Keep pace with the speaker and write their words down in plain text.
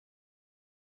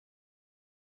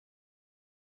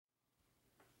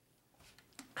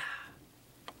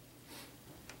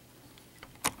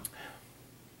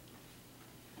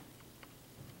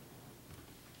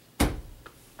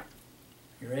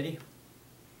ready?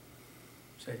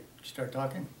 So start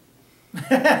talking?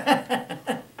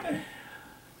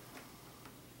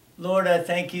 Lord, I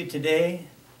thank you today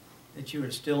that you are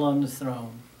still on the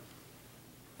throne.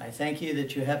 I thank you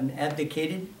that you haven't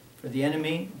abdicated for the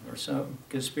enemy or some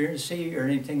conspiracy or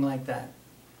anything like that.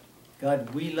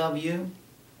 God, we love you.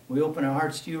 We open our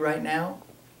hearts to you right now.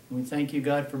 We thank you,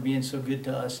 God, for being so good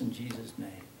to us in Jesus'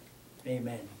 name.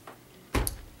 Amen.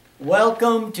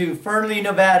 Welcome to Fernley,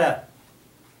 Nevada.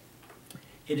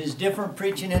 It is different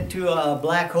preaching into a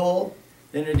black hole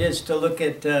than it is to look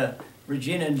at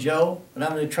Regina and Joe. But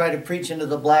I'm going to try to preach into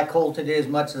the black hole today as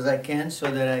much as I can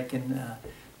so that I can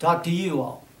talk to you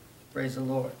all. Praise the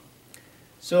Lord.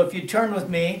 So if you turn with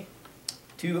me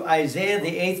to Isaiah,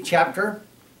 the 8th chapter,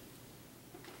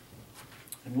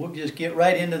 and we'll just get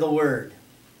right into the Word.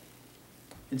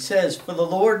 It says, for the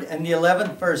Lord, and the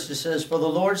 11th verse, it says, for the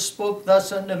Lord spoke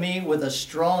thus unto me with a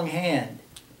strong hand,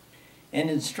 and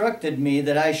instructed me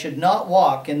that I should not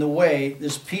walk in the way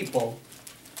this people,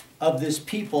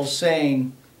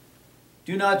 saying,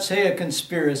 do not say a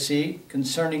conspiracy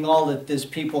concerning all that this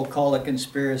people call a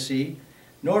conspiracy,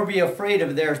 nor be afraid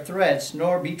of their threats,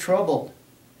 nor be troubled.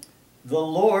 The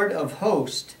Lord of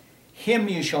hosts, him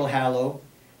you shall hallow.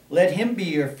 Let him be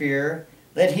your fear,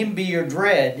 let him be your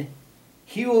dread.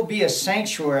 He will be a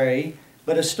sanctuary,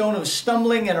 but a stone of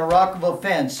stumbling and a rock of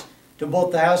offense to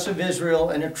both the house of Israel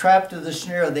and a trap to the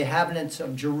snare of the inhabitants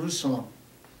of Jerusalem.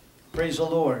 Praise the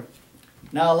Lord.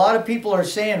 Now, a lot of people are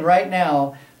saying right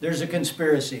now there's a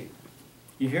conspiracy.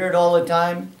 You hear it all the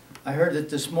time. I heard it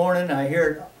this morning. I hear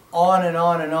it on and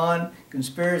on and on.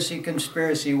 Conspiracy,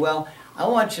 conspiracy. Well, I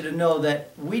want you to know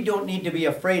that we don't need to be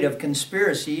afraid of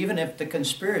conspiracy, even if the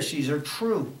conspiracies are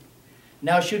true.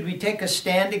 Now, should we take a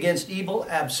stand against evil?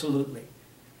 Absolutely.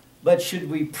 But should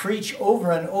we preach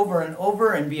over and over and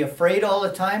over and be afraid all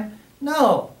the time?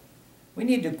 No. We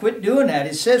need to quit doing that.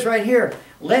 It says right here,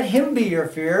 let him be your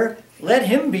fear, let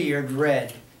him be your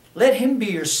dread, let him be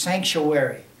your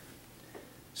sanctuary.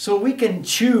 So we can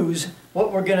choose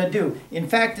what we're going to do. In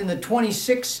fact, in the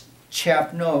 26th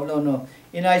chapter,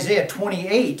 in Isaiah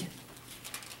 28,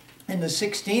 in the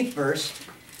 16th verse,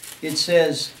 it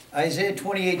says, Isaiah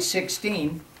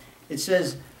 28:16, it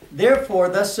says, therefore,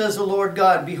 thus says the Lord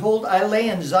God, behold, I lay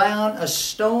in Zion a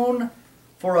stone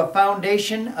for a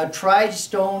foundation, a tried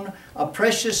stone, a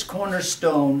precious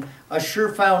cornerstone, a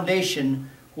sure foundation.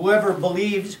 Whoever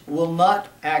believes will not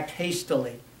act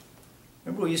hastily.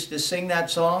 Remember we used to sing that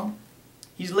song?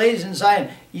 He's laid in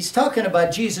Zion. He's talking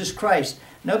about Jesus Christ.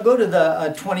 Now go to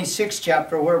the 26th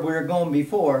chapter where we were going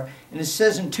before, and it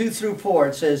says in 2 through 4,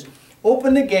 it says,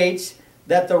 open the gates,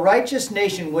 that the righteous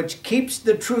nation which keeps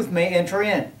the truth may enter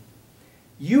in.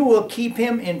 You will keep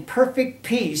him in perfect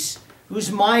peace,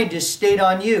 whose mind is stayed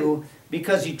on you,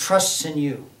 because he trusts in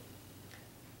you.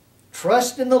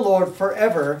 Trust in the Lord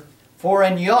forever, for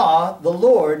in Yah, the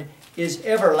Lord, is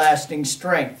everlasting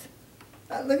strength.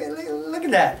 Look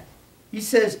at that. He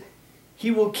says,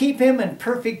 he will keep him in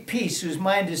perfect peace, whose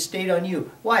mind is stayed on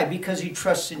you. Why? Because he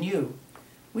trusts in you.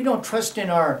 We don't trust in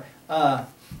our,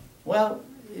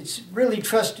 it's really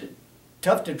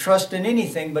tough to trust in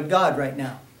anything but God right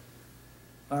now.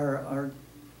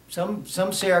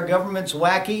 Some say our government's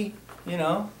wacky, you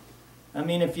know. I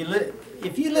mean, if you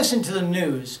listen to the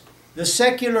news, the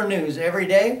secular news every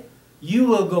day, you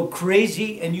will go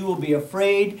crazy and you will be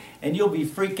afraid and you'll be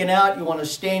freaking out. You want to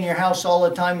stay in your house all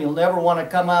the time. You'll never want to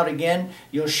come out again.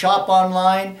 You'll shop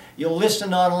online. You'll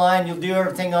listen online. You'll do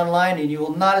everything online, and you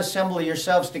will not assemble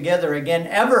yourselves together again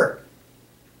ever.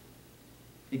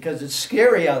 Because it's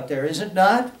scary out there, is it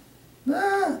not?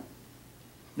 Ah.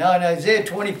 Now in Isaiah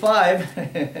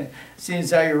 25,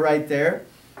 seems how you're right there,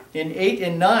 in 8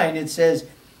 and 9 it says,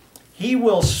 he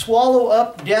will swallow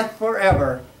up death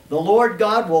forever. The Lord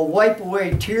God will wipe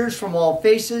away tears from all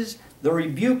faces. The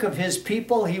rebuke of his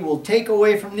people he will take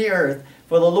away from the earth,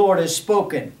 for the Lord has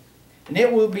spoken. And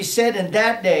it will be said in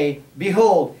that day,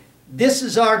 behold, this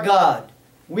is our God.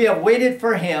 We have waited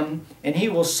for him, and he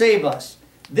will save us.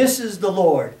 This is the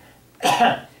Lord.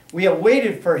 We have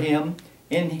waited for him,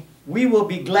 and we will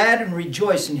be glad and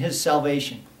rejoice in his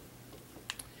salvation.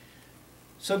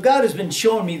 So God has been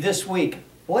showing me this week,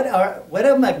 what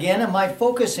am I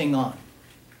focusing on?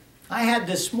 I had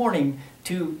this morning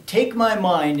to take my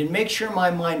mind and make sure my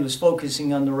mind was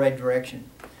focusing on the right direction.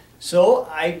 So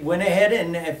I went ahead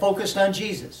and I focused on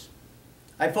Jesus.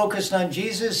 I focused on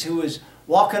Jesus, who was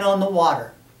walking on the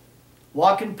water,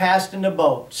 walking past in the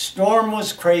boat. Storm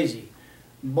was crazy.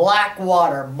 Black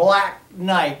water, black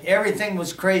night, everything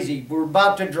was crazy. We were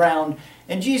about to drown,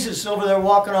 and Jesus is over there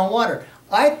walking on water.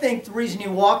 I think the reason he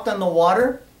walked on the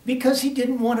water, because he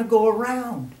didn't want to go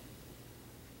around.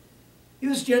 He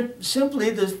was just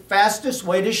simply the fastest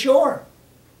way to shore.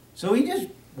 So he just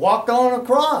walked on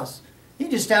across. He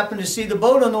just happened to see the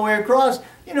boat on the way across.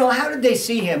 You know, how did they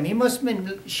see him? He must have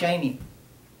been shiny.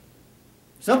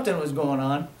 Something was going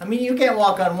on. I mean, you can't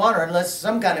walk on water unless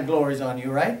some kind of glory is on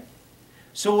you, right?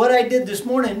 So what I did this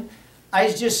morning,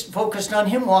 I just focused on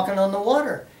him walking on the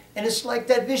water. And it's like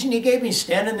that vision he gave me,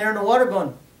 standing there in the water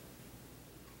going,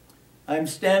 I'm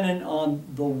standing on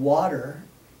the water.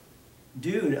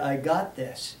 Dude, I got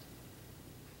this.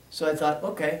 So I thought,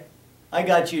 okay, I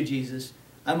got you, Jesus.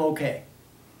 I'm okay.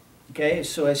 Okay,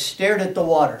 so I stared at the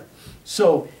water.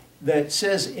 So that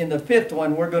says in the 5th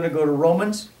one, we're going to go to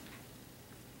Romans.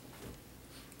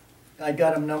 I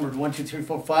got them numbered 1, 2, 3,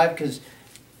 4, 5, because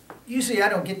usually I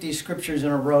don't get these scriptures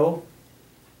in a row.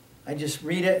 I just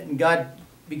read it and God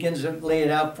begins to lay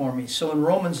it out for me. So in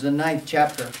Romans, the 9th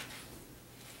chapter,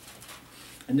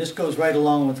 and this goes right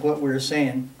along with what we were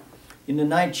saying. In the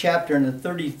 9th chapter, in the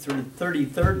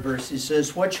 33rd verse, it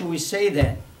says, what shall we say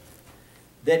then?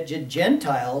 That the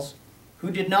Gentiles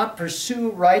who did not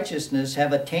pursue righteousness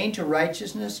have attained to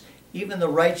righteousness, even the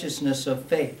righteousness of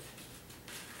faith.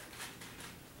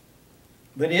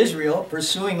 But Israel,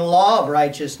 pursuing the law of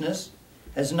righteousness,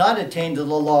 has not attained to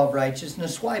the law of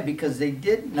righteousness. Why? Because they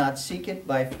did not seek it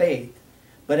by faith,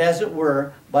 but as it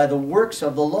were, by the works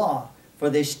of the law. For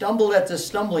they stumbled at the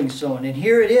stumbling stone. And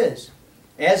here it is.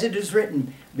 As it is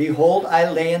written, behold, I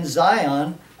lay in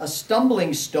Zion a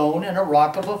stumbling stone and a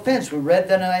rock of offense. We read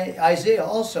that in Isaiah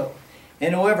also.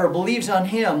 And whoever believes on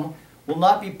him will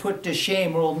not be put to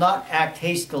shame or will not act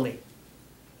hastily.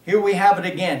 Here we have it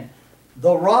again.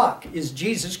 The rock is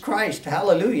Jesus Christ.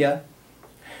 Hallelujah.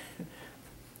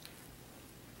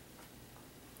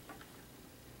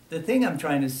 The thing I'm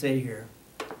trying to say here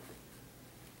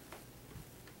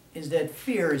is that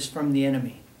fear is from the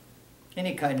enemy.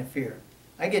 Any kind of fear.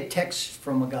 I get texts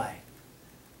from a guy,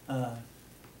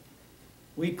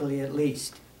 weekly at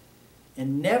least,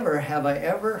 and never have I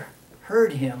ever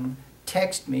heard him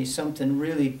text me something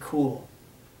really cool,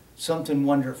 something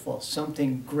wonderful,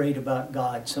 something great about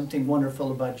God, something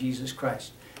wonderful about Jesus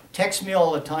Christ. Text me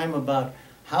all the time about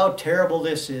how terrible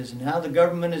this is, and how the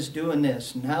government is doing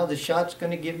this, and how the shot's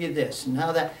going to give you this, and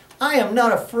how that. I am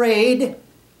not afraid.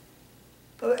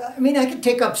 I mean, I can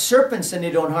take up serpents and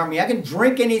they don't harm me. I can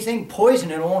drink anything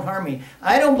poison and it won't harm me.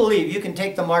 I don't believe you can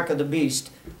take the mark of the beast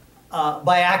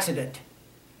by accident.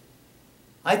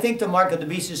 I think the mark of the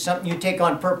beast is something you take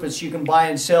on purpose. You can buy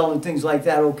and sell and things like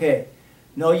that, okay.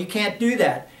 No, you can't do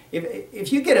that.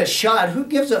 If you get a shot, who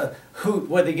gives a hoot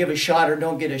whether you give a shot or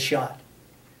don't get a shot?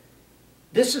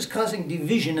 This is causing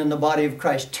division in the body of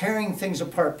Christ, tearing things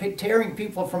apart, tearing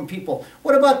people from people.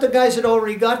 What about the guys that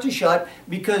already got the shot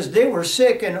because they were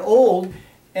sick and old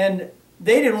and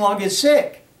they didn't want to get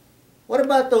sick? What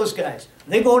about those guys? Are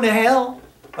they going to hell?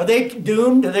 Are they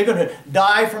doomed? Are they going to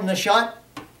die from the shot?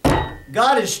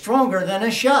 God is stronger than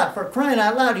a shot. For crying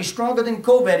out loud, He's stronger than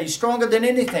COVID. He's stronger than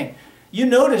anything. You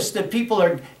notice that people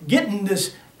are getting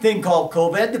this thing called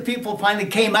COVID. The people finally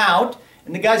came out.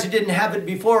 And the guys who didn't have it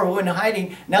before who were in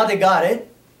hiding, now they got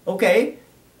it. Okay.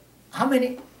 How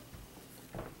many?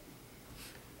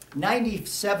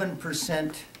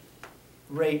 97%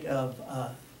 rate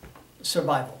of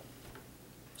survival.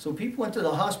 So people went to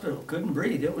the hospital, couldn't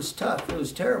breathe. It was tough. It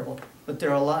was terrible. But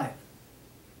they're alive.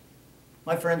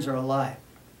 My friends are alive.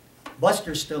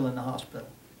 Buster's still in the hospital.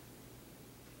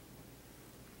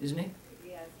 Isn't he?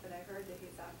 Yes, but I heard that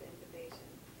he's off intubation.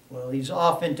 Well, he's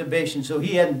off intubation, so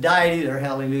he hadn't died either,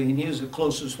 hallelujah, and he was the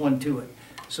closest one to it.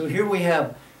 So here we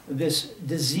have this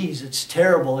disease. It's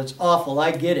terrible. It's awful.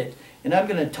 I get it. And I'm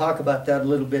going to talk about that a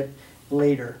little bit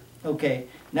later. Okay.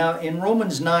 Now, in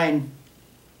Romans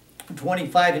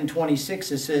 9:25 and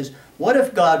 26, it says, what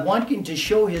if God, wanting to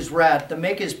show His wrath, to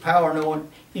make His power known,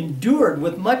 endured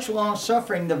with much long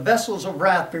suffering the vessels of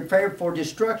wrath prepared for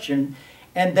destruction,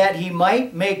 and that He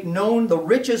might make known the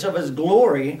riches of His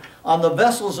glory on the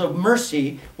vessels of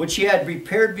mercy, which He had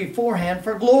prepared beforehand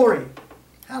for glory.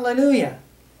 Hallelujah.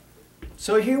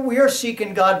 So here we are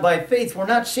seeking God by faith. We're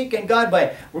not seeking God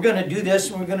by, we're going to do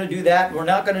this, and we're going to do that, and we're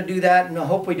not going to do that, and I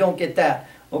hope we don't get that.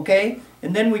 Okay?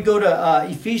 And then we go to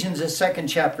Ephesians, the 2nd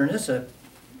chapter, and this is a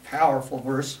powerful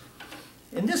verse.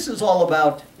 And this is all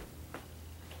about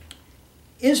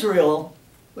Israel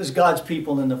was God's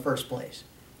people in the first place.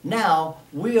 Now,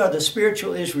 we are the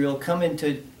spiritual Israel come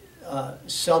into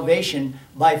salvation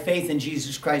by faith in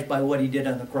Jesus Christ by what He did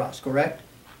on the cross, correct?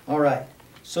 All right.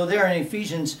 So there in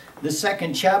Ephesians, the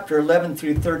 2nd chapter, 11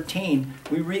 through 13,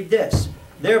 we read this.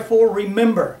 Therefore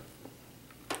remember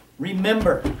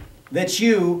that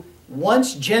you,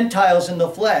 once Gentiles in the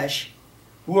flesh,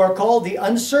 who are called the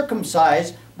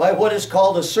uncircumcised by what is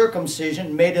called a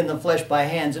circumcision made in the flesh by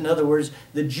hands. In other words,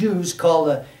 the Jews call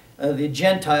the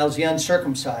Gentiles the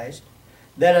uncircumcised.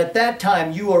 That at that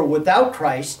time you are without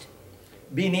Christ,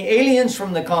 being the aliens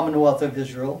from the commonwealth of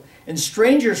Israel, and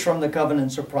strangers from the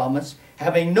covenants of promise,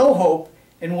 having no hope,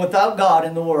 and without God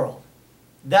in the world.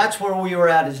 That's where we were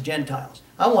at as Gentiles.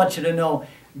 I want you to know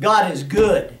God is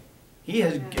good. He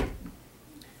is good.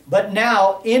 But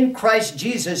now, in Christ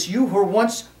Jesus, you who were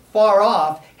once far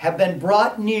off have been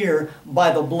brought near by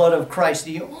the blood of Christ.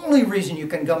 The only reason you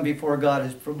can come before God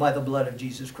is by the blood of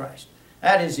Jesus Christ.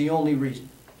 That is the only reason.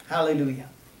 Hallelujah.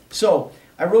 So,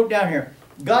 I wrote down here,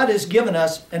 God has given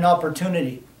us an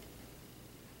opportunity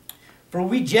for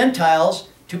we Gentiles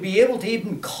to be able to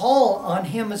even call on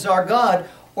Him as our God,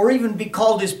 or even be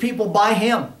called His people by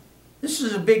Him. This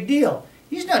is a big deal.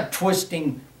 He's not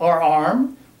twisting our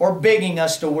arm or begging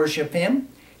us to worship Him.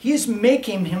 He is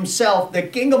making Himself the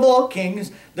King of all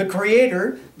kings, the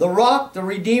Creator, the Rock, the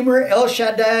Redeemer, El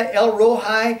Shaddai, El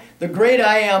Rohai, the Great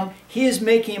I Am. He is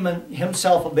making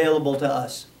Himself available to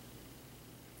us.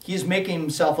 He is making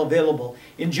Himself available.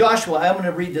 In Joshua, I'm going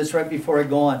to read this right before I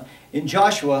go on. In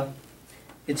Joshua,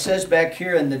 it says back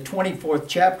here in the 24th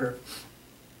chapter,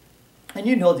 and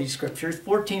you know these scriptures,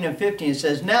 14 and 15, it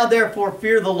says, Now therefore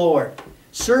fear the Lord,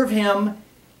 serve Him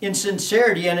in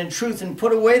sincerity and in truth, and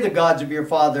put away the gods of your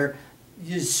father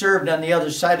you served on the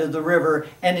other side of the river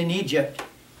and in Egypt.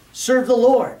 Serve the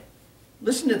Lord.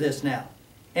 Listen to this now.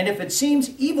 And if it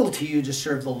seems evil to you to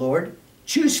serve the Lord,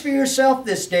 choose for yourself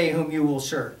this day whom you will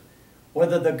serve.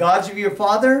 Whether the gods of your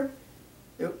father,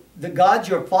 the gods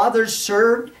your fathers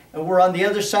served and were on the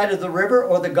other side of the river,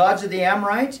 or the gods of the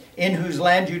Amorites in whose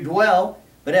land you dwell.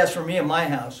 But as for me and my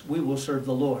house, we will serve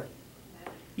the Lord.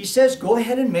 He says, go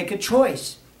ahead and make a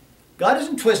choice. God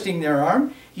isn't twisting their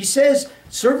arm. He says,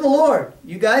 serve the Lord.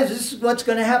 You guys, this is what's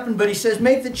going to happen. But He says,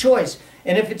 make the choice.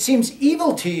 And if it seems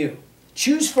evil to you,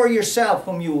 choose for yourself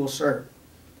whom you will serve.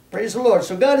 Praise the Lord.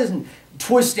 So God isn't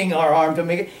twisting our arm to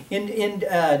make it. In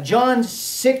John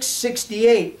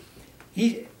 6:68,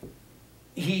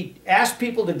 He asked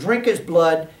people to drink His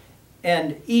blood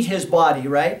and eat His body,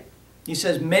 right? He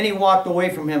says many walked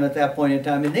away from Him at that point in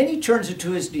time. And then He turns it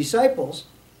to His disciples.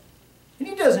 And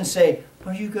He doesn't say,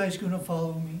 are you guys going to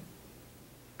follow me?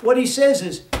 What He says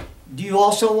is, do you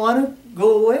also want to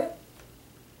go away?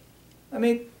 I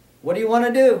mean, what do you want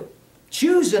to do?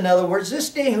 Choose, in other words, this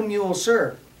day whom you will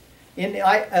serve. In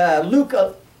Luke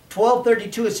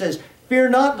 12:32 it says, Fear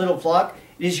not, little flock,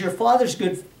 it is your Father's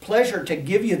good pleasure to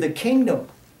give you the kingdom.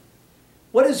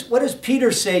 What does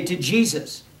Peter say to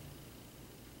Jesus?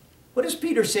 What does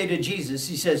Peter say to Jesus?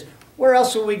 He says, where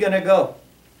else are we going to go?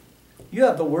 You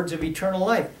have the words of eternal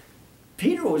life.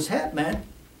 Peter was that, man.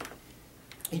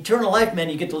 Eternal life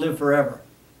meant you get to live forever.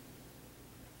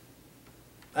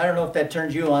 I don't know if that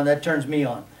turns you on. That turns me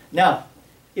on. Now,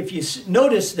 if you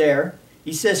notice there,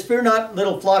 He says, Fear not,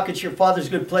 little flock, it's your Father's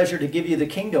good pleasure to give you the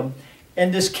kingdom.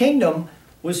 And this kingdom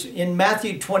was, in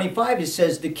Matthew 25, it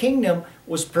says, the kingdom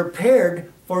was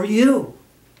prepared for you.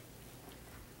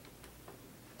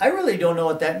 I really don't know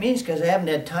what that means because I haven't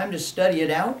had time to study it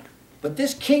out. But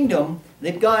this kingdom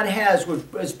that God has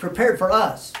was prepared for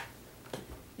us.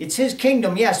 It's His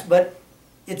kingdom, yes, but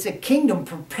it's a kingdom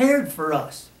prepared for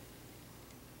us.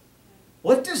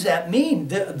 What does that mean?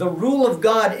 The rule of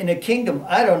God in a kingdom?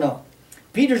 I don't know.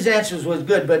 Peter's answers was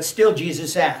good, but still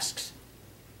Jesus asks.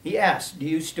 He asks, do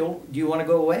you want to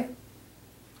go away?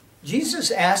 Jesus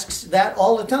asks that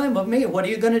all the time of me. What are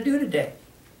you going to do today?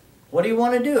 What do you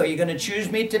want to do? Are you going to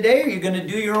choose me today, or are you going to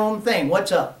do your own thing?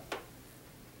 What's up?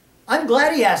 I'm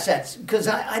glad He asks that, because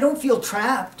I don't feel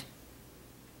trapped.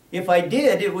 If I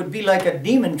did, it would be like a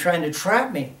demon trying to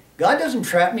trap me. God doesn't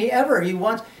trap me ever. He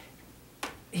wants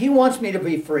me to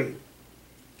be free.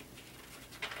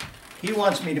 He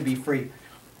wants me to be free.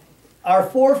 Our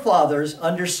forefathers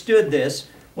understood this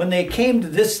when they came to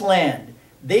this land.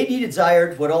 They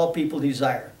desired what all people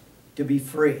desire, to be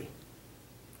free,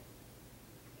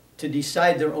 to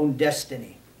decide their own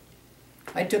destiny.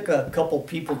 I took a couple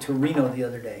people to Reno the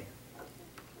other day,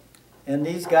 and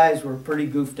these guys were pretty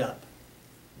goofed up.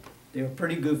 They were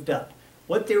pretty goofed up.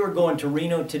 What they were going to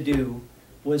Reno to do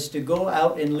was to go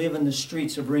out and live in the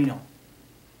streets of Reno.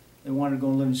 They wanted to go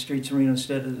and live in the streets of Reno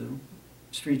instead of the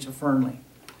streets of Fernley.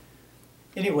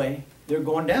 Anyway, they're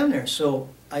going down there. So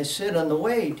I said on the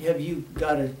way, have you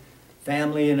got a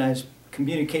family? And I was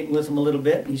communicating with him a little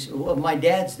bit. And he said, well, my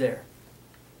dad's there.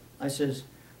 I says,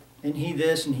 and he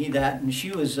this and he that. And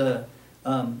she was a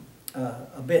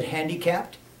bit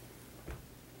handicapped.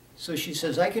 So she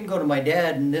says, I can go to my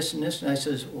dad and this and this. And I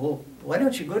says, well, why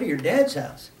don't you go to your dad's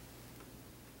house?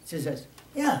 She says,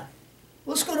 yeah,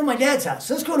 let's go to my dad's house.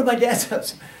 Let's go to my dad's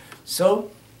house.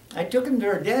 So I took him to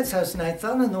our dad's house, and I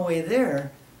thought on the way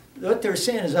there, what they're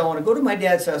saying is, I want to go to my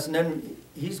dad's house, and then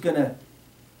he's going to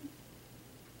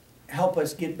help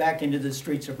us get back into the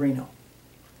streets of Reno.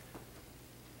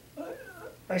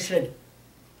 I said,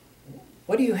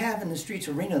 what do you have in the streets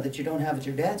of Reno that you don't have at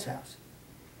your dad's house?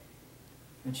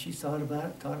 And she thought about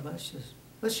it. She says,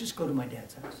 let's just go to my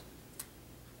dad's house.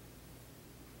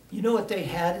 You know what they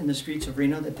had in the streets of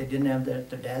Reno that they didn't have at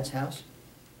their dad's house?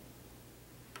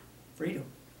 Freedom.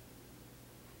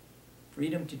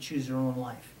 Freedom to choose their own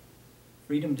life.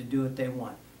 Freedom to do what they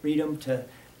want. Freedom to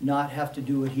not have to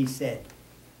do what he said.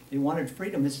 They wanted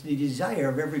freedom. It's the desire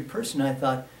of every person. I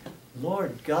thought,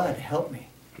 Lord God, help me.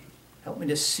 Help me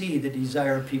to see the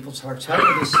desire of people's hearts. Help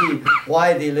me to see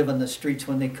why they live on the streets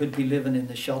when they could be living in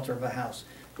the shelter of a house.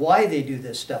 Why they do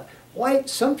this stuff. Why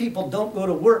some people don't go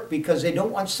to work because they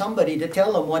don't want somebody to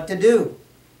tell them what to do.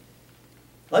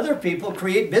 Other people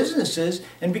create businesses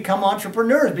and become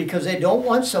entrepreneurs because they don't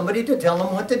want somebody to tell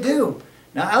them what to do.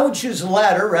 Now, I would choose the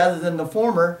latter rather than the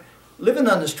former. Living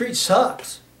on the street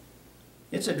sucks.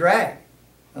 It's a drag.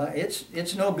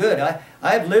 It's no good.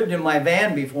 I've lived in my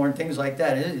van before and things like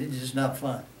that. It's just not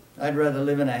fun. I'd rather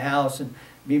live in a house and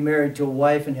be married to a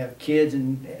wife and have kids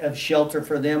and have shelter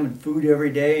for them and food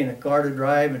every day and a car to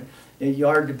drive and a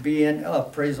yard to be in. Oh,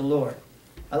 praise the Lord.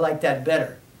 I like that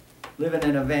better. Living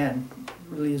in a van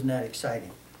really isn't that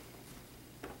exciting.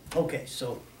 Okay,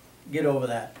 so get over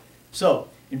that. So,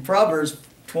 in Proverbs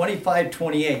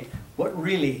 25:28, what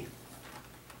really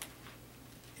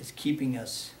is keeping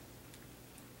us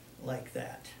like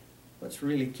that? What's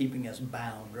really keeping us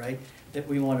bound, right? That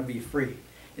we want to be free.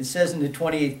 It says in the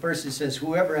 28th verse, it says,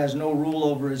 whoever has no rule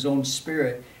over his own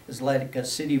spirit is like a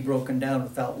city broken down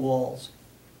without walls.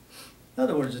 In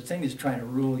other words, the thing that's trying to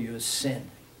rule you is sin.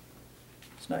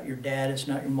 It's not your dad, it's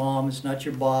not your mom, it's not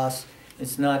your boss,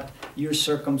 it's not your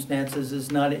circumstances, it's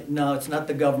not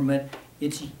the government.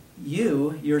 It's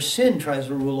you. Your sin tries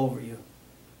to rule over you.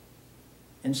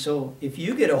 And so if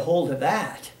you get a hold of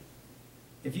that,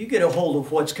 if you get a hold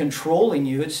of what's controlling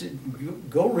you,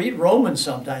 go read Romans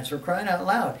sometimes, for crying out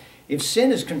loud. If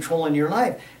sin is controlling your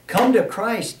life, come to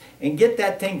Christ and get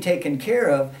that thing taken care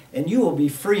of, and you will be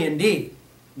free indeed.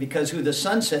 Because who the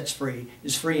Son sets free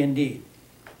is free indeed.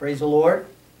 Praise the Lord.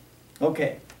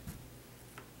 Okay.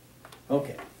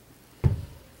 Okay.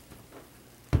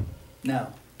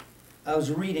 Now, I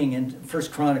was reading in 1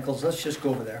 Chronicles. Let's just go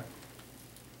over there.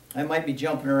 I might be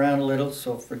jumping around a little,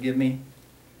 so forgive me.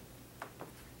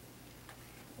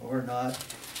 Or not.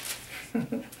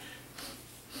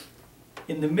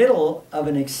 In the middle of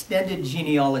an extended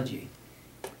genealogy.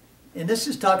 And this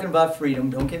is talking about freedom.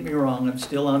 Don't get me wrong. I'm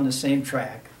still on the same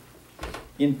track.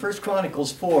 In 1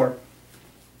 Chronicles 4,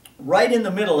 right in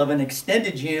the middle of an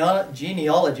extended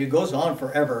genealogy, it goes on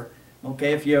forever,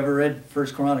 okay, if you ever read 1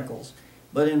 Chronicles.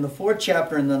 But in the 4th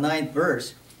chapter, in the 9th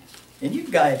verse, and you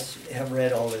guys have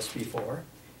read all this before,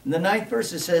 in the 9th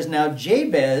verse it says, now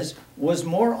Jabez was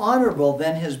more honorable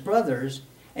than his brothers,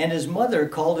 and his mother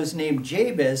called his name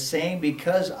Jabez, saying,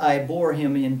 because I bore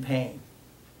him in pain.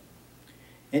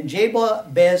 And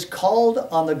Jabez called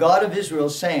on the God of Israel,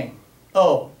 saying,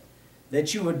 oh,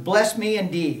 that you would bless me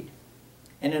indeed,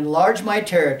 and enlarge my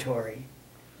territory,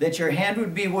 that your hand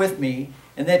would be with me,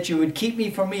 and that you would keep me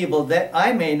from evil, that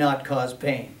I may not cause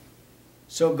pain.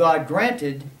 So God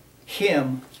granted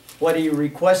him what he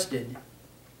requested.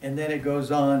 And then it goes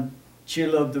on,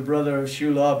 Chilub, the brother of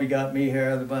Shulah, begot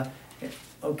Meher.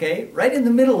 Okay, right in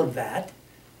the middle of that,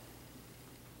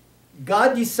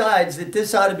 God decides that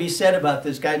this ought to be said about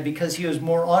this guy because he was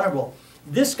more honorable.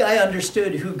 This guy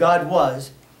understood who God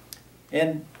was,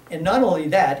 and not only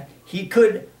that, he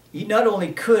not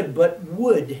only could, but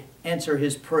would answer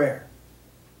his prayer.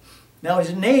 Now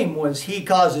his name was He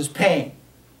Causes Pain.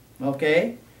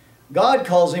 Okay? God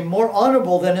calls him more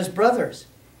honorable than his brothers.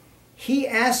 He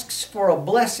asks for a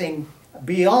blessing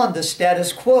beyond the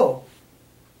status quo.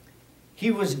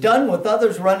 He was done with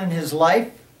others running his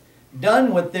life,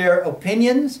 done with their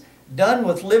opinions, done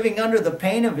with living under the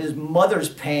pain of his mother's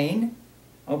pain.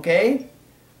 Okay?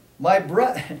 My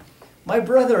brother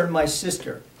and my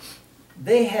sister,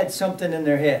 they had something in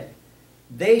their head.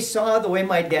 They saw the way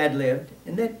my dad lived,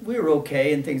 and that we were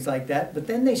okay and things like that, but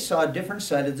then they saw a different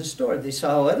side of the story. They saw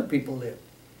how other people lived.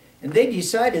 And they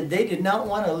decided they did not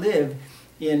want to live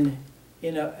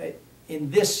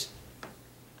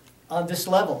on this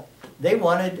level. They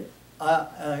wanted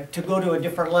to go to a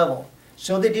different level.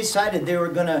 So they decided they were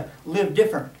going to live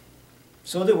different.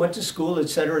 So they went to school,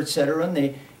 etc.,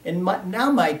 etc.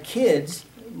 Now my kids,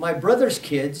 my brother's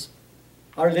kids,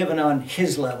 are living on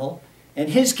his level, and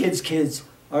his kids' kids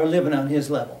are living on his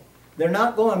level. They're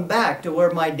not going back to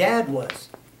where my dad was.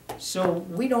 So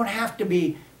we don't have to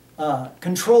be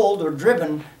controlled or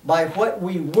driven by what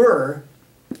we were.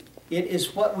 It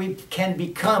is what we can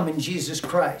become in Jesus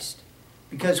Christ.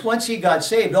 Because once he got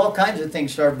saved, all kinds of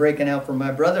things started breaking out for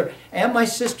my brother and my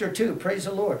sister too. Praise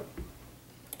the Lord.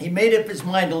 He made up his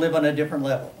mind to live on a different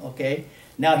level, okay?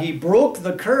 Now he broke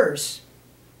the curse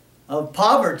of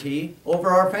poverty over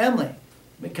our family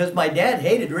because my dad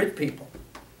hated rich people.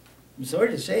 I'm sorry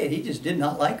to say it, he just did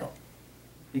not like them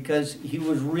because he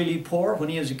was really poor when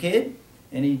he was a kid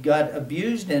and he got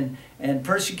abused and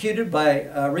persecuted by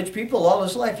rich people all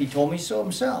his life. He told me so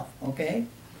himself, okay?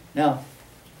 Now,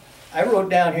 I wrote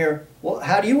down here, well,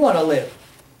 how do you want to live?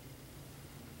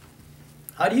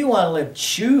 How do you want to live?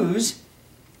 Choose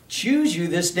you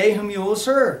this day whom you will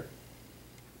serve.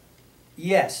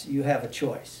 Yes, you have a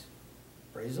choice.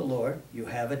 Praise the Lord, you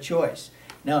have a choice.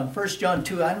 Now in 1 John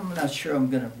 2, I'm not sure I'm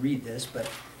going to read this, but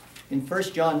in 1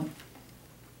 John's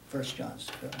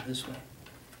this way.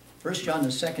 1 John,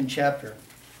 the second chapter.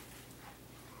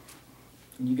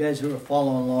 And you guys who are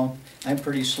following along, I'm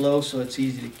pretty slow, so it's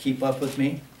easy to keep up with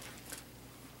me.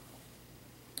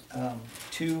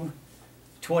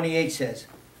 2:28 says,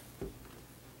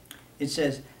 it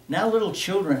says, now little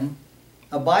children,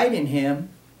 abide in him,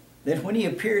 that when he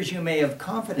appears you may have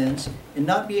confidence and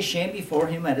not be ashamed before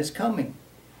him at his coming.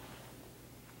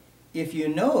 If you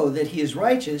know that he is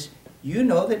righteous, you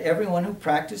know that everyone who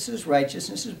practices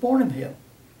righteousness is born of him.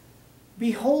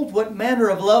 Behold, what manner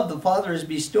of love the Father has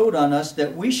bestowed on us,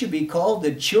 that we should be called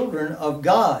the children of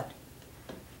God.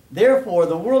 Therefore,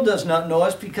 the world does not know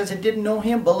us because it didn't know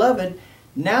him. Beloved,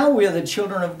 now we are the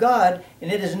children of God,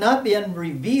 and it has not been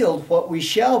revealed what we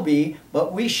shall be,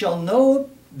 but we know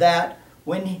that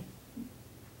when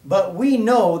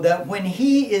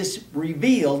he is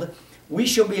revealed, we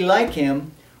shall be like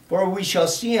him, for we shall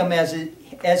see him as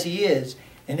he is.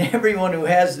 And everyone who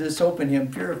has this hope in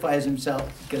him purifies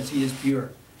himself because he is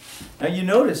pure. Now you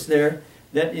notice there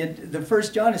that in the 1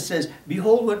 John it says,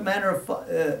 behold what manner of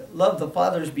love the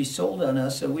Father has bestowed on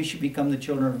us, so we should become the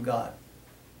children of God.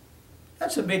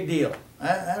 That's a big deal.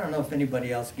 I don't know if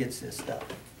anybody else gets this stuff.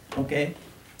 Okay?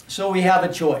 So we have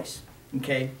a choice.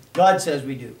 Okay? God says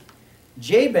we do.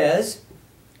 Jabez,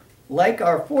 like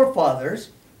our forefathers,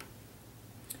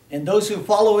 and those who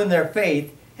follow in their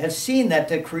faith, have seen that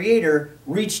the Creator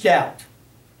reached out.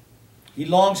 He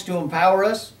longs to empower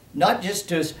us, not just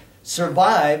to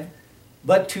survive,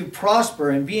 but to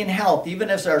prosper and be in health, even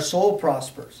as our soul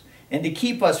prospers, and to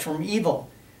keep us from evil.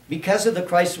 Because of the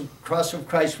cross of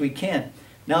Christ we can.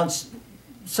 Now,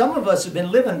 some of us have been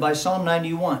living by Psalm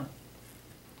 91.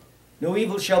 No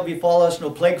evil shall befall us, no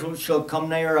plague shall come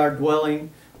near our dwelling,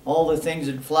 all the things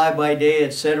that fly by day,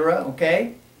 etc.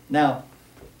 Okay? Now,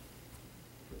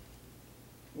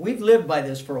 we've lived by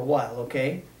this for a while,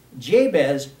 okay?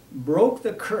 Jabez broke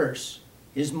the curse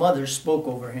his mother spoke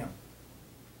over him.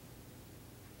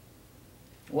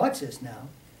 Watch this now.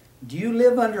 Do you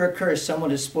live under a curse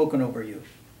someone has spoken over you?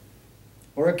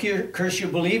 Or a curse you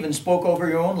believe and spoke over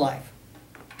your own life?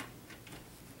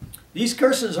 These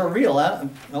curses are real. I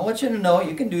want you to know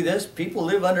you can do this. People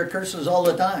live under curses all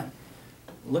the time.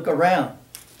 Look around.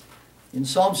 In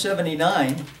Psalm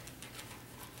 79,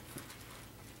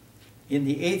 in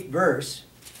the 8th verse,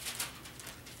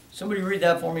 somebody read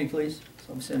that for me, please.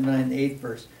 Psalm 79, the 8th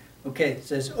verse. Okay, it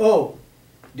says, oh,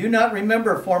 do not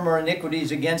remember former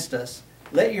iniquities against us.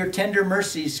 Let your tender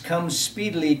mercies come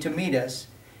speedily to meet us,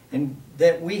 and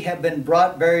that we have been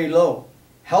brought very low.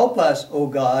 Help us, O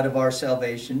God of our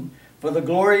salvation, for the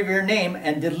glory of your name,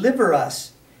 and deliver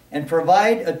us, and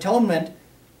provide atonement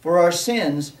for our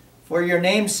sins for your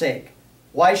name's sake.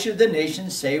 Why should the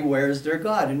nations say, where is their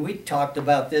God? And we talked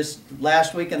about this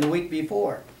last week and the week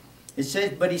before. It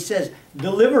says, but he says,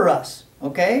 deliver us,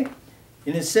 okay?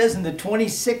 And it says in the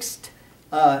 26th,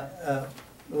 well,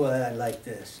 I like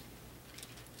this.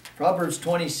 Proverbs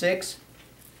 26,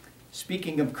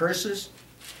 speaking of curses,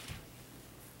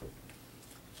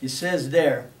 it says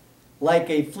there, like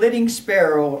a flitting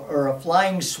sparrow or a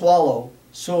flying swallow,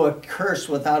 so a curse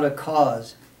without a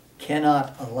cause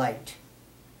cannot alight.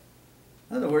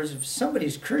 In other words, if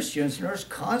somebody's cursed you and there's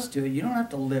cause to it, you don't have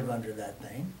to live under that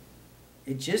thing.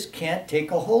 It just can't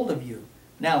take a hold of you.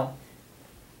 Now,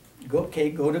 go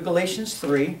to Galatians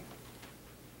 3.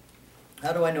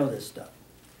 How do I know this stuff?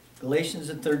 Galatians,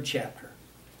 the 3rd chapter.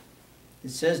 It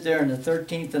says there in the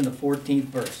 13th and the 14th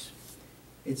verse.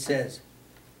 It says,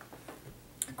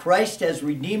 Christ has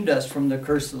redeemed us from the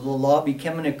curse of the law,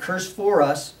 becoming a curse for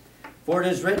us. For it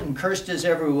is written, cursed is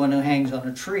everyone who hangs on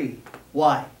a tree.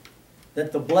 Why?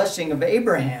 That the blessing of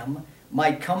Abraham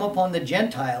might come upon the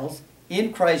Gentiles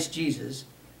in Christ Jesus,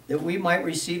 that we might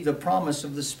receive the promise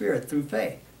of the Spirit through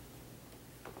faith.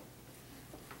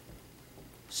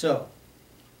 So,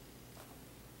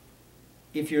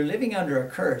 if you're living under a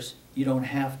curse, you don't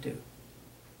have to.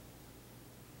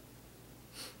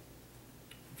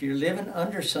 If you're living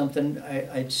under something,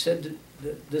 I said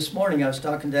this morning, I was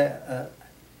talking to,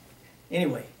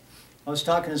 anyway, I was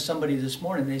talking to somebody this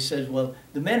morning. They said, well,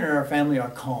 the men in our family are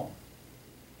calm,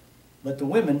 but the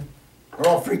women are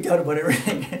all freaked out about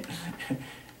everything.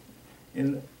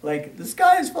 And like, the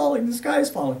sky is falling, the sky is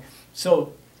falling.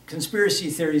 So conspiracy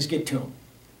theories get to them.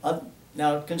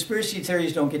 Now, conspiracy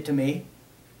theories don't get to me.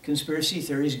 Conspiracy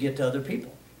theories get to other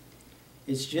people.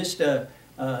 It's just a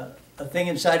thing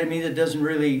inside of me that doesn't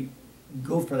really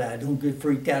go for that. I don't get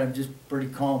freaked out. I'm just pretty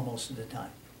calm most of the time.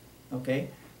 Okay?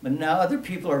 But now other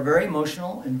people are very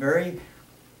emotional and very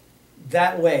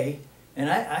that way. And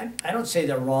I don't say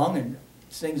they're wrong and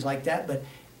things like that, but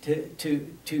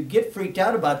to get freaked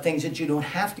out about things that you don't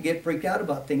have to get freaked out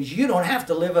about things. You don't have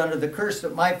to live under the curse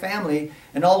that my family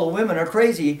and all the women are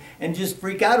crazy and just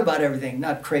freak out about everything.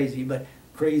 Not crazy, but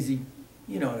crazy,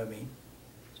 you know what I mean.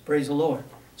 Praise the Lord.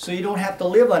 So you don't have to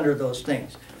live under those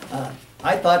things.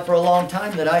 I thought for a long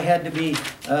time that I had to be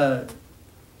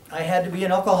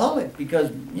an alcoholic because,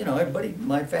 you know, everybody,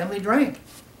 my family drank.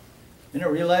 Then I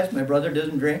realized my brother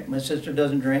doesn't drink, my sister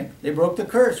doesn't drink. They broke the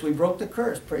curse. We broke the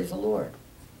curse. Praise the Lord.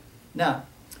 Now,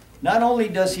 not only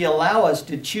does He allow us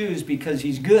to choose because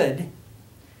He's good,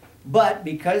 but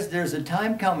because there's a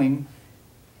time coming,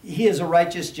 He is a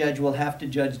righteous judge, will have to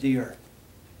judge the earth.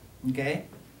 Okay?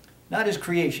 Not His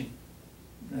creation,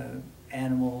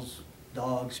 animals,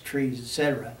 dogs, trees,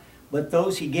 etc., but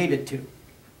those He gave it to.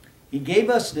 He gave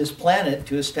us this planet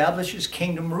to establish His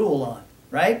kingdom rule on,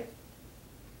 right?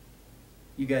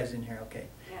 You guys in here, okay.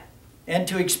 Yeah. And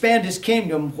to expand His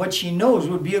kingdom, which He knows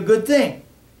would be a good thing.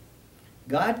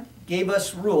 God gave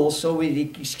us rules so we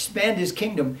expand His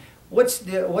kingdom. What's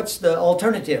the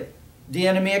alternative? The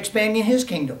enemy expanding His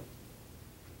kingdom.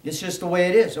 It's just the way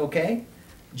it is, okay?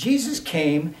 Jesus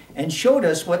came and showed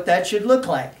us what that should look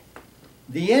like.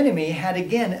 The enemy had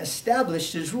again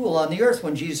established his rule on the earth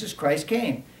when Jesus Christ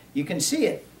came. You can see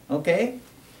it, okay?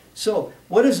 So,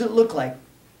 what does it look like?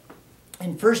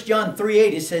 In 1 John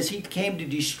 3:8 it says He came to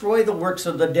destroy the works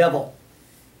of the devil.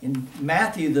 In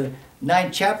Matthew, the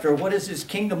 9th chapter, what does His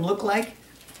kingdom look like?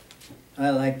 I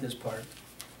like this part.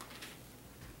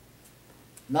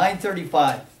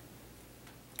 9:35.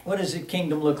 What does the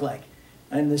kingdom look like?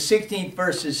 And the 16th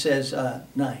verse it says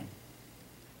 9.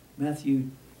 Matthew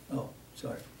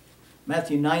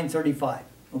 9:35.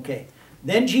 Okay.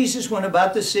 Then Jesus went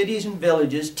about the cities and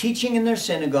villages, teaching in their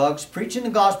synagogues, preaching the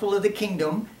gospel of the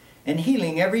kingdom, and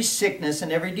healing every sickness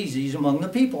and every disease among the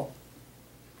people.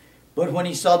 But when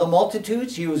He saw the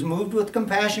multitudes, He was moved with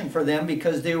compassion for them,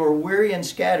 because they were weary and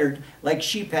scattered, like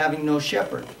sheep having no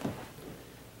shepherd.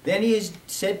 Then He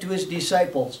said to His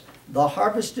disciples, the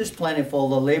harvest is plentiful,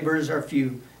 the laborers are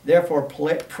few. Therefore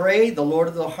pray the Lord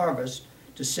of the harvest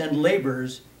to send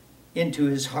laborers into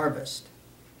His harvest.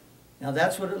 Now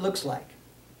that's what it looks like.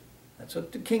 That's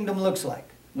what the kingdom looks like.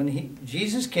 When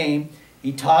Jesus came,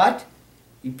 He taught,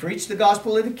 He preached the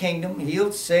gospel of the kingdom,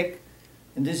 healed sick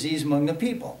and disease among the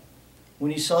people.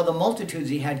 When He saw the multitudes,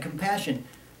 He had compassion.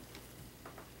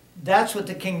 That's what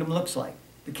the kingdom looks like.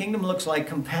 The kingdom looks like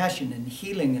compassion and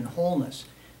healing and wholeness.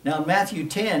 Now in Matthew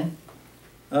 10,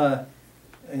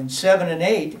 in 7 and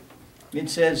 8, it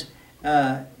says,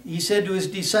 He said to His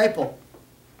disciples,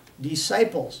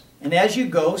 and as you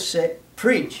go,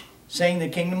 preach, saying the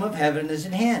kingdom of heaven is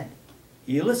at hand.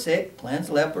 Heal the sick,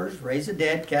 cleanse lepers, raise the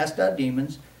dead, cast out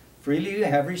demons. Freely you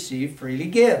have received, freely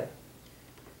give.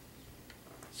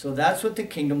 So that's what the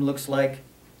kingdom looks like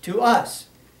to us.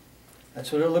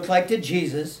 That's what it looked like to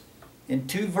Jesus. In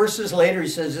 2 verses later, He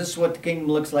says, this is what the kingdom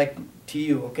looks like to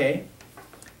you, okay?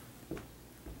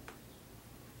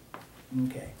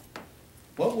 Okay.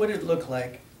 What would it look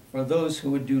like for those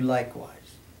who would do likewise?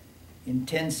 In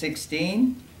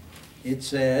 10:16, it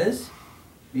says,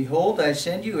 behold, I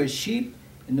send you as sheep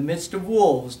in the midst of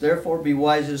wolves. Therefore be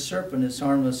wise as serpents, as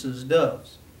harmless as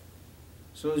doves.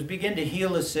 So as we begin to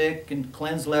heal the sick and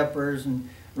cleanse lepers and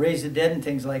raise the dead and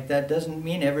things like that, doesn't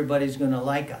mean everybody's going to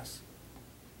like us.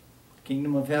 The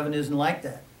kingdom of heaven isn't like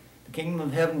that. The kingdom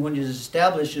of heaven, when it is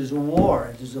established, is a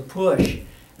war. There's a push.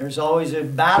 There's always a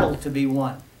battle to be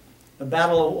won. A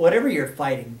battle of whatever you're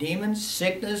fighting. Demons,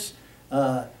 sickness,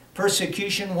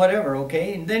 persecution, whatever,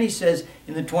 okay? And then He says,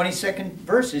 in the 22nd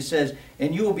verse, it says,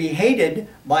 and you will be hated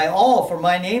by all for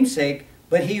my name's sake,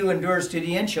 but he who endures to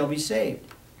the end shall be saved.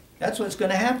 That's what's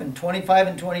going to happen. 25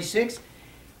 and 26.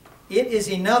 it is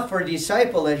enough for a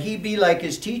disciple that he be like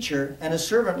his teacher and a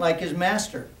servant like his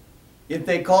master. If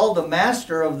they call the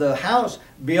master of the house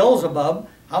Beelzebub,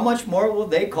 how much more will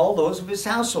they call those of his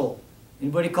household?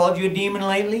 Anybody called you a demon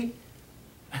lately?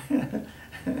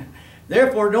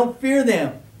 Therefore, don't fear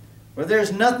them, for there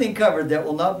is nothing covered that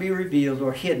will not be revealed,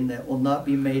 or hidden that will not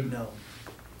be made known.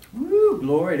 Woo,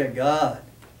 glory to God.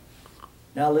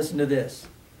 Now listen to this.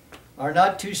 Are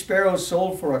not 2 sparrows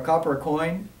sold for a copper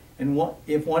coin? And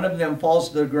if one of them falls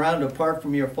to the ground apart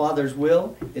from your Father's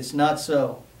will, it's not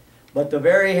so. But the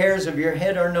very hairs of your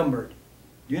head are numbered.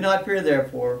 Do not fear,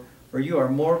 therefore, for you are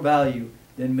more value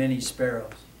than many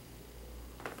sparrows.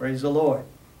 Praise the Lord.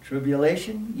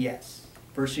 Tribulation? Yes.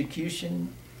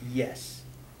 Persecution? Yes.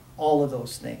 All of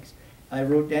those things. I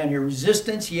wrote down here,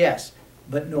 resistance? Yes,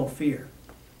 but no fear.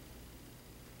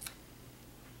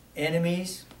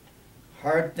 Enemies?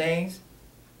 Hard things?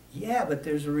 Yeah, but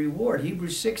there's a reward.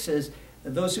 Hebrews 6 says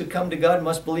that those who come to God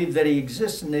must believe that He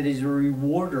exists and that He's a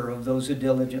rewarder of those who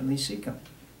diligently seek Him.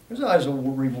 There's always a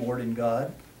reward in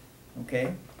God.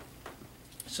 Okay?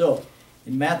 So,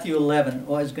 in Matthew 11, I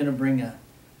was going to bring a,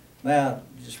 well,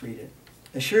 just read it.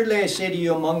 Assuredly I say to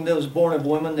you, among those born of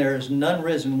women there is none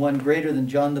risen one greater than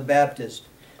John the Baptist.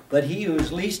 But he who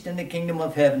is least in the kingdom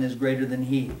of heaven is greater than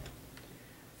he.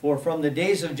 For from the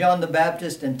days of John the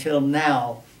Baptist until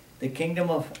now, the kingdom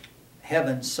of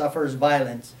heaven suffers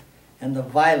violence, and the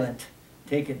violent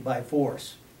take it by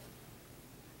force.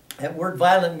 That word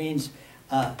violent means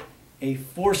a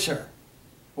forcer,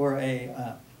 or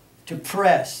to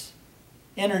press,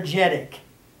 energetic,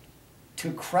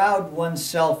 to crowd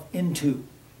oneself into.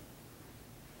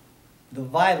 The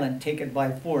violent take it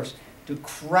by force, to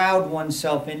crowd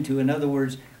oneself into. In other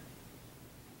words,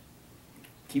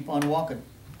 keep on walking.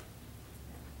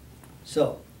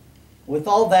 So, with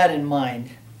all that in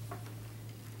mind,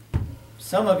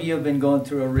 some of you have been going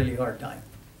through a really hard time.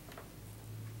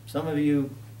 Some of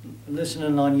you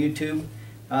listening on YouTube,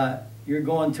 you're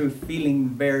going through feeling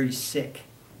very sick.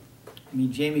 I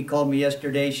mean, Jamie called me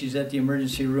yesterday. She's at the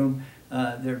emergency room.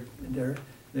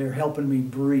 They're helping me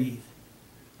breathe.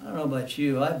 I don't know about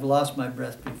you. I've lost my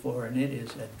breath before, and it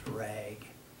is a drag.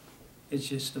 It's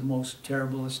just the most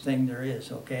terriblest thing there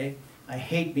is, okay? I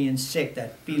hate being sick,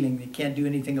 that feeling you can't do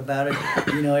anything about it.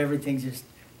 You know, everything's just,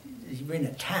 you're being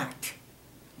attacked,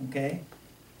 okay?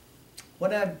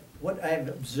 What I've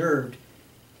observed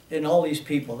in all these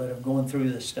people that have gone through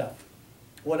this stuff,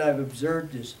 what I've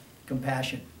observed is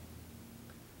compassion.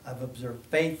 I've observed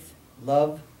faith,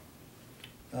 love,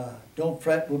 don't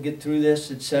fret, we'll get through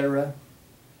this, etc.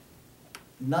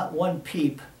 Not one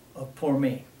peep of poor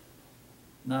me.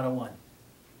 Not a one.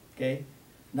 Okay?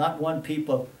 Not one peep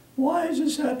of, why is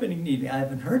this happening to me? I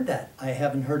haven't heard that. I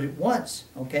haven't heard it once.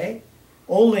 Okay?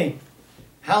 Only,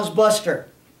 how's Buster?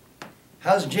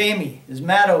 How's Jamie? Is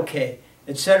Matt okay?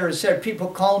 Etc. etc. People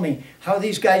call me. How are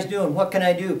these guys doing? What can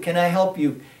I do? Can I help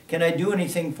you? Can I do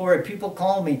anything for you? People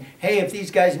call me. Hey, if these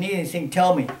guys need anything,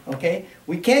 tell me. Okay?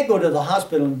 We can't go to the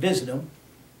hospital and visit them.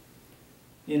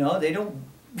 You know, they don't...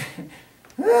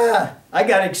 I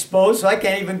got exposed, so I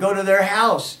can't even go to their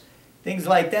house. Things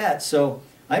like that. So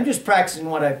I'm just practicing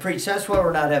what I preach. That's why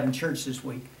we're not having church this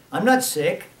week. I'm not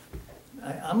sick.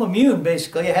 I'm immune,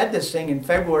 basically. I had this thing in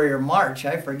February or March.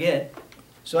 I forget.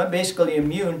 So I'm basically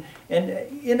immune.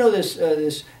 And you know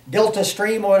this Delta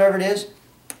stream or whatever it is?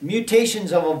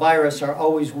 Mutations of a virus are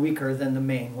always weaker than the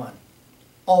main one.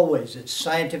 Always. It's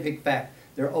scientific fact.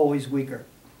 They're always weaker.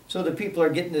 So the people are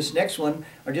getting this next one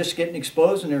are just getting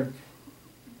exposed, and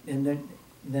then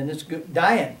it's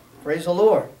dying. Praise the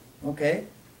Lord. Okay?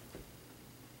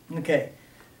 Okay.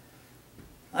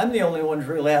 I'm the only one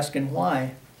really asking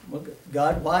why.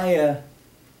 God, why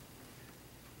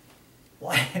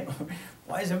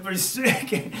is everybody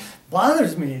sick? It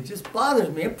bothers me. It just bothers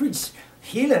me. I preach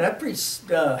healing. I preach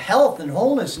health and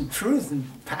wholeness and truth and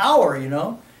power, you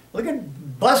know. Look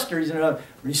at Buster. He's going to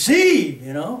receive,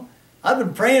 you know. I've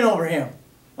been praying over him.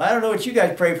 Well, I don't know what you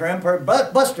guys pray for him,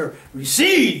 but Buster,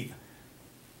 receive.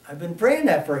 I've been praying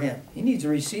that for him. He needs to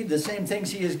receive the same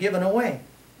things he has given away.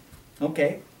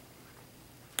 Okay.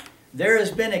 There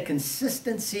has been a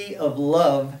consistency of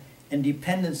love and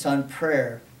dependence on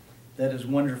prayer that is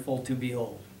wonderful to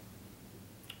behold.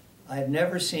 I have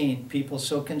never seen people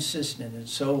so consistent and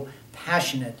so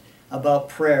passionate about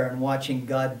prayer and watching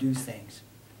God do things.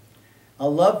 A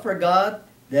love for God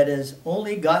that has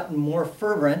only gotten more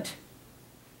fervent.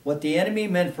 What the enemy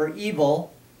meant for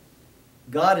evil,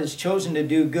 God has chosen to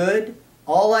do good.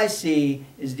 All I see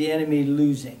is the enemy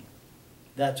losing.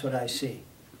 That's what I see.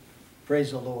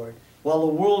 Praise the Lord. While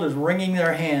the world is wringing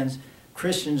their hands,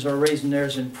 Christians are raising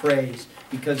theirs in praise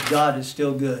because God is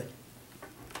still good.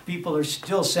 people are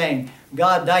still saying,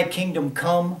 God, thy kingdom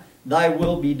come, thy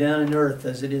will be done on earth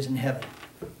as it is in heaven.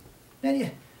 Now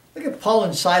you look at Paul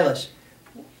and Silas.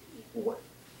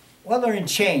 While they're in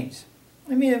chains,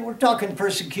 I mean, we're talking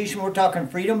persecution, we're talking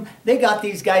freedom. They got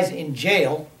these guys in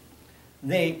jail.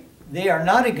 They are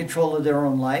not in control of their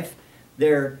own life.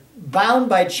 They're bound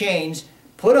by chains,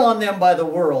 put on them by the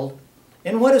world.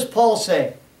 And what does Paul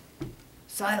say?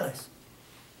 Silas,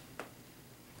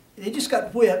 they just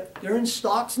got whipped. They're in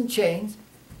stocks and chains.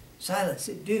 Silas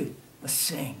said, dude, let's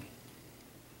sing.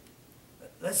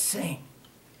 Let's sing.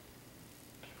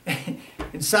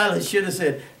 And Silas should have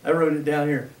said, I wrote it down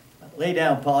here, lay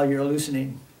down, Paul, you're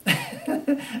hallucinating.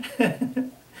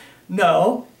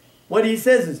 No, what he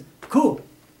says is, cool,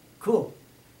 cool.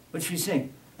 What should we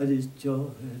sing? It is joy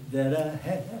that I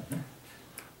have.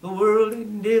 The world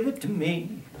didn't give it to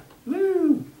me.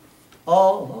 Woo!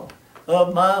 All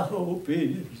of my hope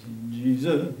is in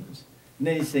Jesus. And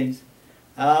then he sings,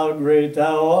 how great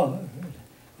thou art,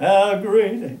 how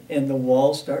great. And the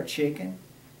walls start shaking.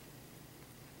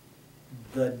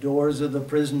 The doors of the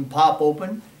prison pop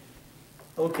open.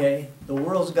 Okay, the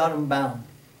world's got them bound.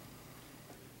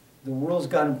 The world's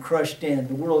got them crushed in.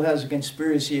 The world has a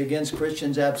conspiracy against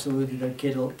Christians, absolutely. They're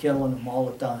killing them all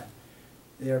the time.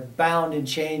 They're bound in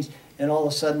chains, and all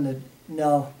of a sudden,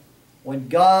 no. When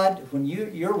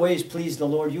your ways please the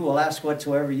Lord, you will ask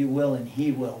whatsoever you will, and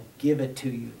He will give it to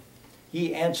you.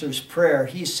 He answers prayer.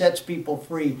 He sets people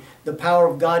free. The power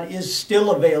of God is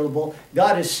still available.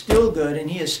 God is still good, and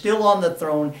He is still on the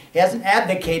throne. He hasn't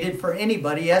advocated for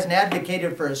anybody. He hasn't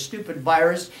advocated for a stupid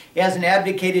virus. He hasn't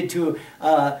advocated to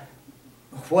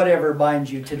whatever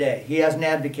binds you today. He hasn't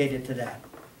advocated to that.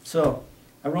 So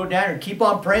I wrote down here, keep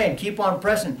on praying, keep on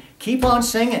pressing, keep on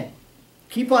singing,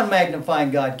 keep on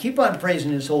magnifying God, keep on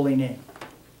praising His holy name.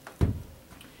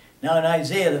 Now in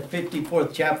Isaiah, the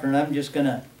 54th chapter, and I'm just going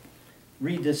to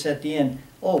read this at the end.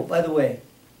 Oh, by the way,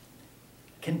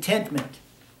 contentment.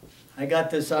 I got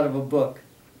this out of a book.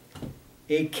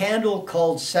 A candle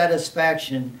called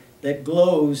satisfaction that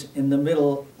glows in the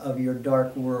middle of your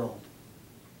dark world.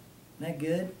 Isn't that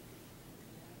good?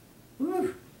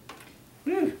 Woo!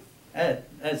 Woo!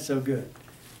 That's so good.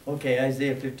 Okay,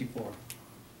 Isaiah 54.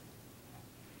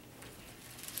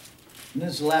 And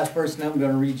this is the last verse, and I'm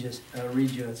going to read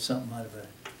you something out of a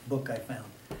book I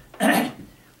found.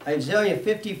 Isaiah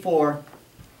 54,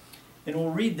 and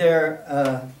we'll read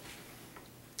there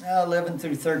 11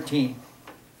 through 13.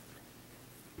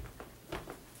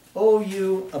 O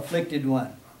you afflicted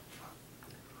one,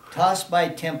 tossed by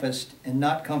tempest and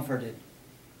not comforted.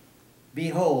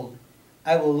 Behold,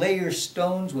 I will lay your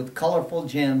stones with colorful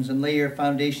gems and lay your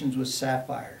foundations with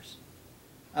sapphires.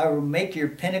 I will make your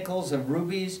pinnacles of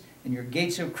rubies and your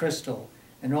gates of crystal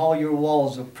and all your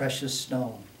walls of precious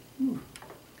stone.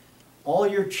 All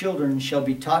your children shall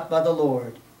be taught by the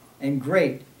Lord, and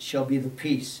great shall be the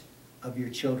peace of your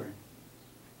children.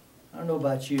 I don't know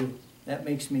about you, that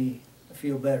makes me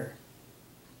feel better.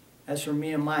 As for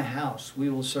me and my house,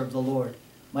 we will serve the Lord.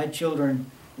 My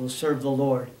children will serve the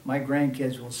Lord. My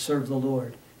grandkids will serve the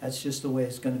Lord. That's just the way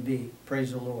it's going to be.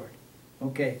 Praise the Lord.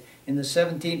 Okay, in the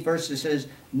 17th verse it says,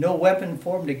 no weapon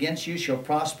formed against you shall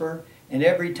prosper, and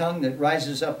every tongue that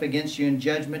rises up against you in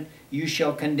judgment you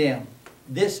shall condemn.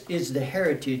 This is the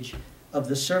heritage of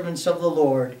the servants of the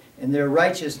Lord, and their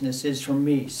righteousness is from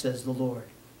me, says the Lord.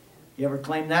 You ever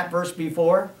claimed that verse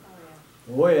before?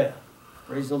 Oh yeah.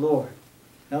 Praise the Lord.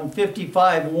 Now in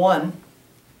 55:1,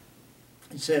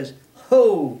 it says,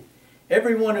 ho,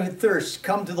 everyone who thirsts,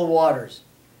 come to the waters.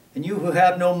 And you who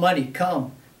have no money,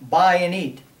 come, buy and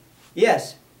eat.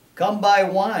 Yes, come buy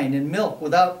wine and milk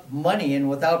without money and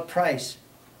without price.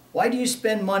 Why do you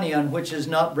spend money on which is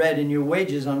not bread, and your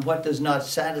wages on what does not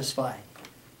satisfy?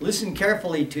 Listen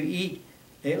carefully to me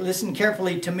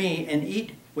and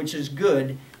eat which is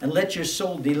good, and let your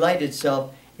soul delight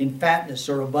itself in fatness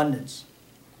or abundance.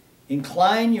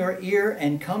 Incline your ear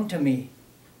and come to me.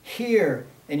 Hear,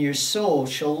 and your soul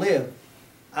shall live.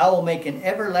 I will make an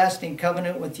everlasting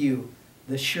covenant with you,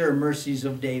 the sure mercies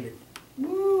of David.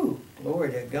 Woo!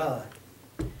 Glory to God.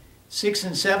 6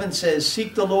 and 7 says,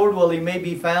 seek the Lord while He may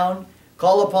be found.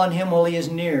 Call upon Him while He is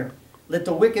near. Let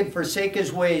the wicked forsake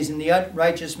his ways, and the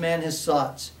unrighteous man his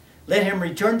thoughts. Let him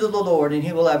return to the Lord, and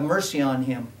He will have mercy on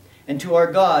him, and to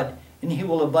our God, and He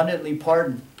will abundantly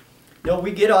pardon. No,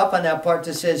 we get off on that part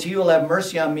that says, He will have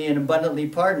mercy on me and abundantly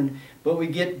pardon, but we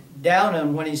get down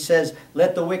on when He says,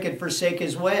 let the wicked forsake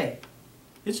his way.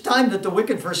 It's time that the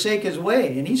wicked forsake his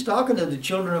way, and He's talking to the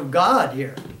children of God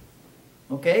here.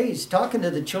 Okay, He's talking to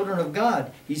the children of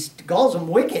God. He calls them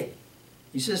wicked.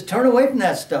 He says, turn away from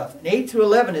that stuff. In 8 through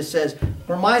 11 it says,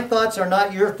 for my thoughts are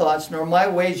not your thoughts, nor my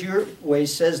ways your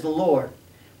ways, says the Lord.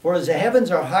 For as the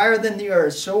heavens are higher than the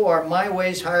earth, so are my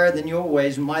ways higher than your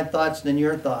ways, and my thoughts than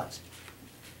your thoughts.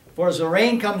 For as the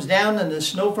rain comes down and the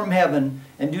snow from heaven,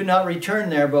 and do not return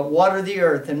there, but water the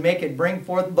earth, and make it bring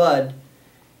forth bud,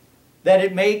 that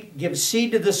it may give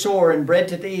seed to the sower and bread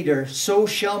to the eater, so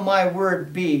shall my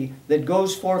word be that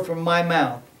goes forth from my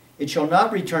mouth. It shall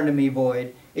not return to me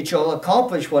void. It shall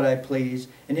accomplish what I please,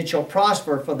 and it shall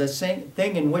prosper for the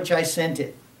thing in which I sent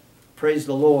it. Praise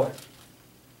the Lord.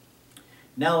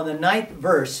 Now in the 9th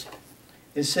verse,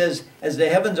 it says, as the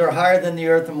heavens are higher than the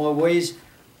earth, and my ways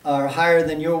are higher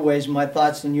than your ways, my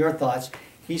thoughts than your thoughts.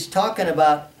 He's talking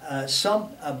about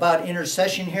about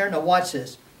intercession here. Now watch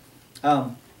this.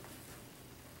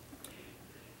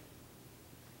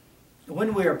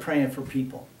 When we are praying for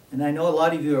people, and I know a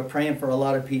lot of you are praying for a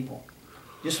lot of people,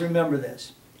 just remember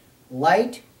this.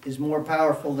 Light is more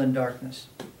powerful than darkness.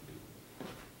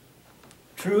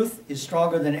 Truth is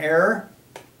stronger than error.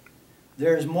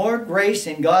 There is more grace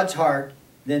in God's heart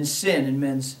than sin in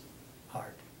men's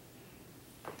heart.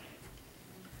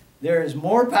 There is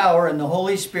more power in the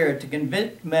Holy Spirit to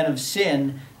convict men of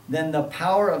sin than the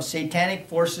power of satanic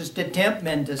forces to tempt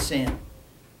men to sin.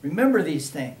 Remember these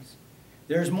things.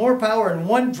 There is more power in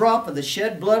one drop of the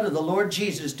shed blood of the Lord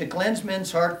Jesus to cleanse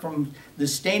men's heart from the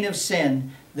stain of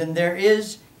sin than there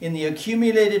is in the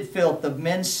accumulated filth of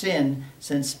men's sin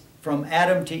since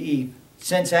Adam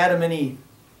and Eve.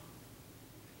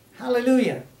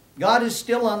 Hallelujah. God is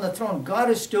still on the throne. God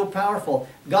is still powerful.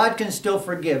 God can still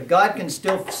forgive. God can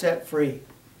still set free.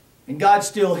 And God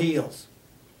still heals.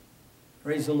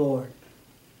 Praise the Lord.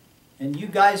 And you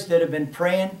guys that have been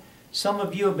praying, some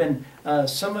of you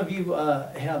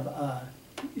have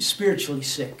spiritually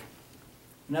sick.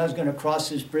 And I was going to cross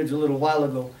this bridge a little while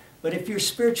ago. But if you're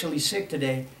spiritually sick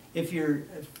today, if you're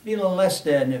feeling less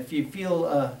than, if you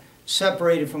feel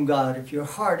separated from God, if your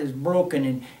heart is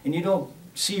broken and you don't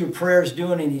see your prayers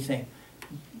doing anything,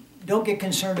 don't get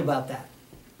concerned about that.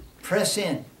 Press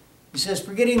in. He says,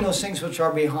 forgetting those things which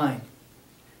are behind.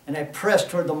 And I press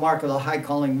toward the mark of the high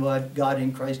calling of God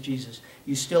in Christ Jesus.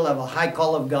 You still have a high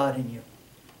call of God in you.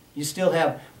 You still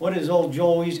have, what does old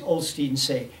Joel Osteen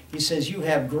say? He says, you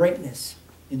have greatness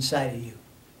inside of you.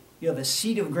 You have a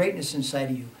seed of greatness inside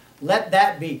of you. Let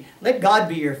that be. Let God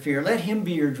be your fear. Let Him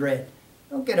be your dread.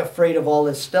 Don't get afraid of all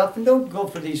this stuff, and don't go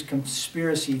for these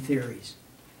conspiracy theories.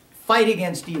 Fight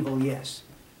against evil, yes.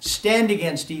 Stand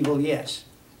against evil, yes.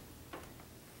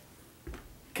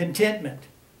 Contentment.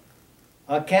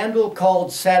 A candle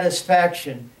called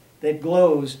satisfaction that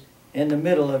glows in the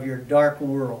middle of your dark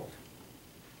world.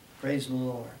 Praise the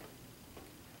Lord.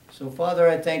 So, Father,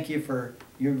 I thank you for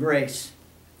your grace,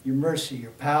 your mercy,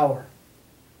 your power.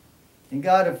 And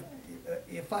God,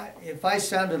 if I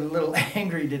sounded a little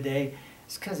angry today,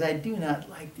 it's because I do not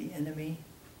like the enemy.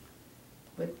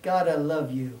 But God, I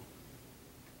love you.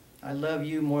 I love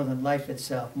you more than life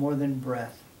itself, more than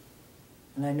breath.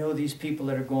 And I know these people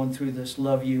that are going through this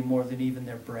love you more than even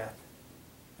their breath.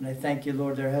 And I thank you,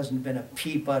 Lord, there hasn't been a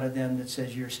peep out of them that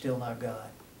says you're still not God.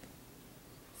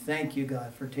 Thank you,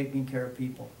 God, for taking care of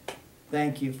people.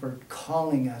 Thank you for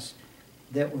calling us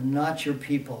that we're not your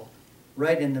people,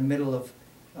 right in the middle of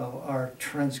our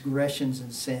transgressions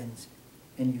and sins.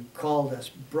 And you called us,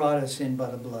 brought us in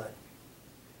by the blood.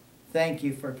 Thank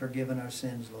you for forgiving our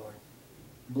sins, Lord.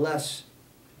 Bless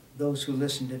those who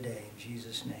listen today, in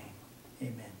Jesus' name.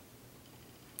 Amen.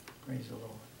 Praise the Lord.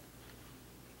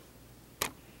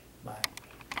 Bye.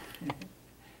 Should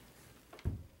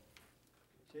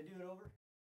I do it over?